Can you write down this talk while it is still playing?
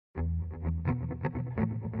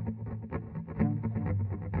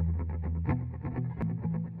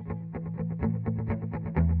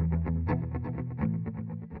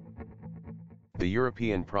The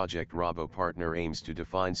European project ROBO-PARTNER aims to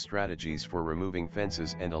define strategies for removing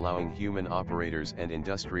fences and allowing human operators and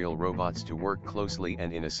industrial robots to work closely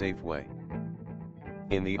and in a safe way.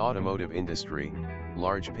 In the automotive industry,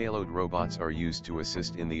 large payload robots are used to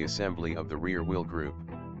assist in the assembly of the rear wheel group.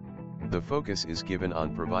 The focus is given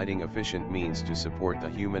on providing efficient means to support the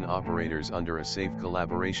human operators under a safe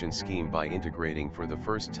collaboration scheme by integrating for the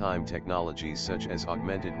first time technologies such as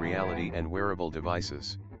augmented reality and wearable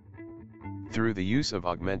devices. Through the use of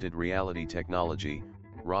augmented reality technology,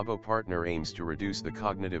 ROBO-PARTNER aims to reduce the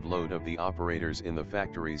cognitive load of the operators in the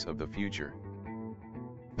factories of the future.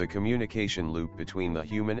 The communication loop between the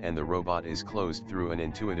human and the robot is closed through an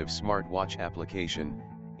intuitive smartwatch application,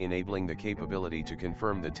 enabling the capability to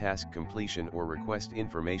confirm the task completion or request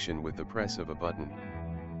information with the press of a button.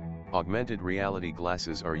 Augmented reality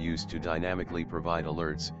glasses are used to dynamically provide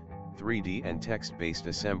alerts, 3D and text-based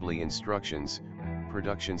assembly instructions,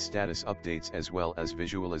 production status updates as well as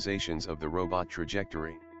visualizations of the robot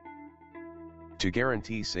trajectory. To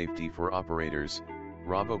guarantee safety for operators,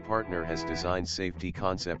 ROBO-PARTNER has designed safety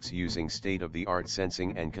concepts using state-of-the-art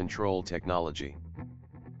sensing and control technology.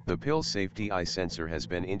 The PIL Safety Eye sensor has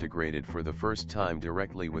been integrated for the first time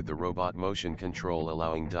directly with the robot motion control,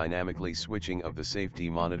 allowing dynamically switching of the safety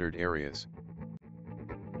monitored areas.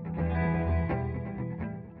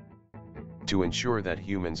 To ensure that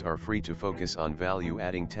humans are free to focus on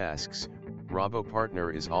value-adding tasks,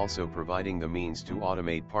 ROBO-PARTNER is also providing the means to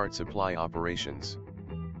automate part supply operations.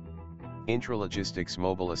 Intralogistics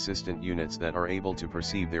mobile assistant units that are able to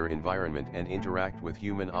perceive their environment and interact with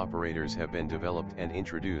human operators have been developed and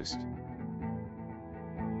introduced.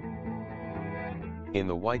 In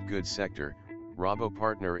the white goods sector,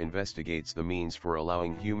 ROBO-PARTNER investigates the means for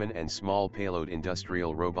allowing human and small payload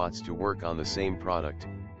industrial robots to work on the same product,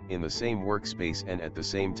 in the same workspace and at the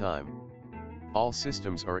same time. All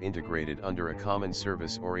systems are integrated under a common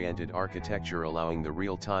service-oriented architecture, allowing the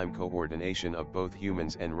real-time coordination of both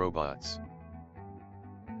humans and robots.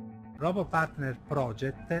 ROBO-PARTNER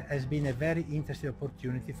project has been a very interesting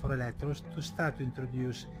opportunity for Electrolux to start to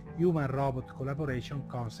introduce human-robot collaboration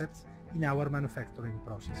concepts in our manufacturing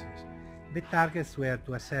processes. The targets were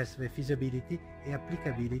to assess the feasibility and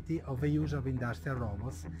applicability of the use of industrial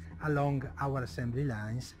robots along our assembly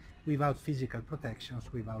lines without physical protections,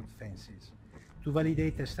 without fences, to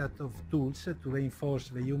validate a set of tools to reinforce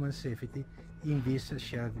the human safety in these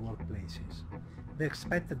shared workplaces. The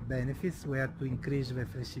expected benefits were to increase the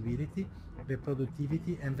flexibility, the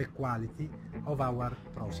productivity and the quality of our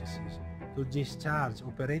processes, to discharge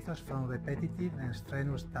operators from repetitive and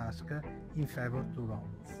strenuous tasks in favor of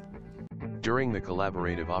robots. During the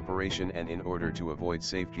collaborative operation and in order to avoid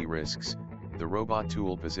safety risks, the robot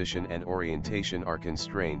tool position and orientation are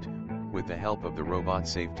constrained, with the help of the robot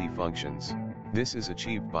safety functions. This is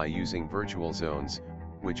achieved by using virtual zones,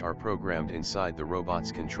 which are programmed inside the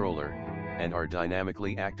robot's controller, and are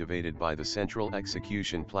dynamically activated by the central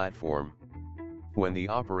execution platform. When the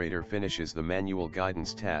operator finishes the manual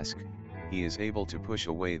guidance task, he is able to push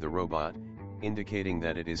away the robot, indicating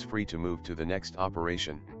that it is free to move to the next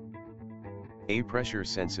operation. A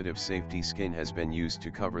pressure-sensitive safety skin has been used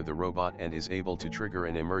to cover the robot and is able to trigger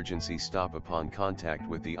an emergency stop upon contact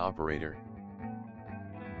with the operator.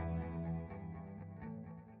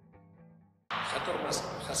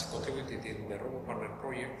 AUTOMOTIVE has contributed in the ROBO-PARTNER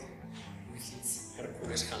project with its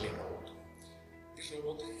Hercules handling robot. This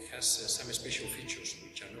robot has some special features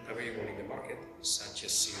which are not available in the market, such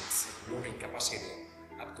as its loading capacity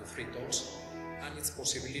up to 3 tons and its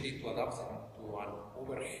possibility to adapt to an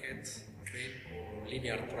overhead crane or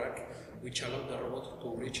linear track, which allow the robot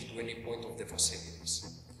to reach to any point of the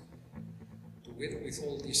facilities. Together with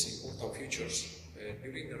all these important features,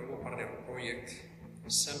 during the ROBO-PARTNER project,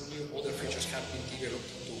 some new other features have been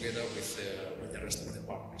developed together with the rest of the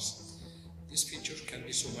partners. These features can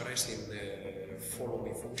be summarized in the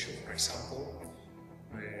following function. For example,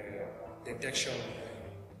 detection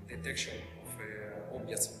of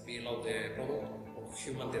objects below the product, or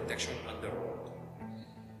human detection under robot.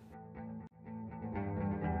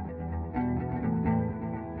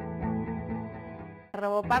 The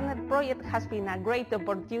ROBO-PARTNER project has been a great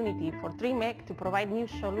opportunity for TRIMEC to provide new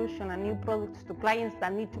solutions and new products to clients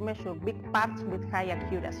that need to measure big parts with high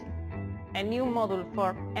accuracy. A new module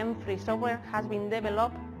for M3 software has been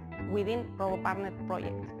developed within ROBO-PARTNER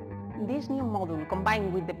project. This new module,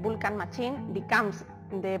 combined with the Vulcan machine, becomes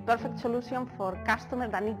the perfect solution for customers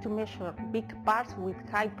that need to measure big parts with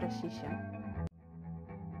high precision.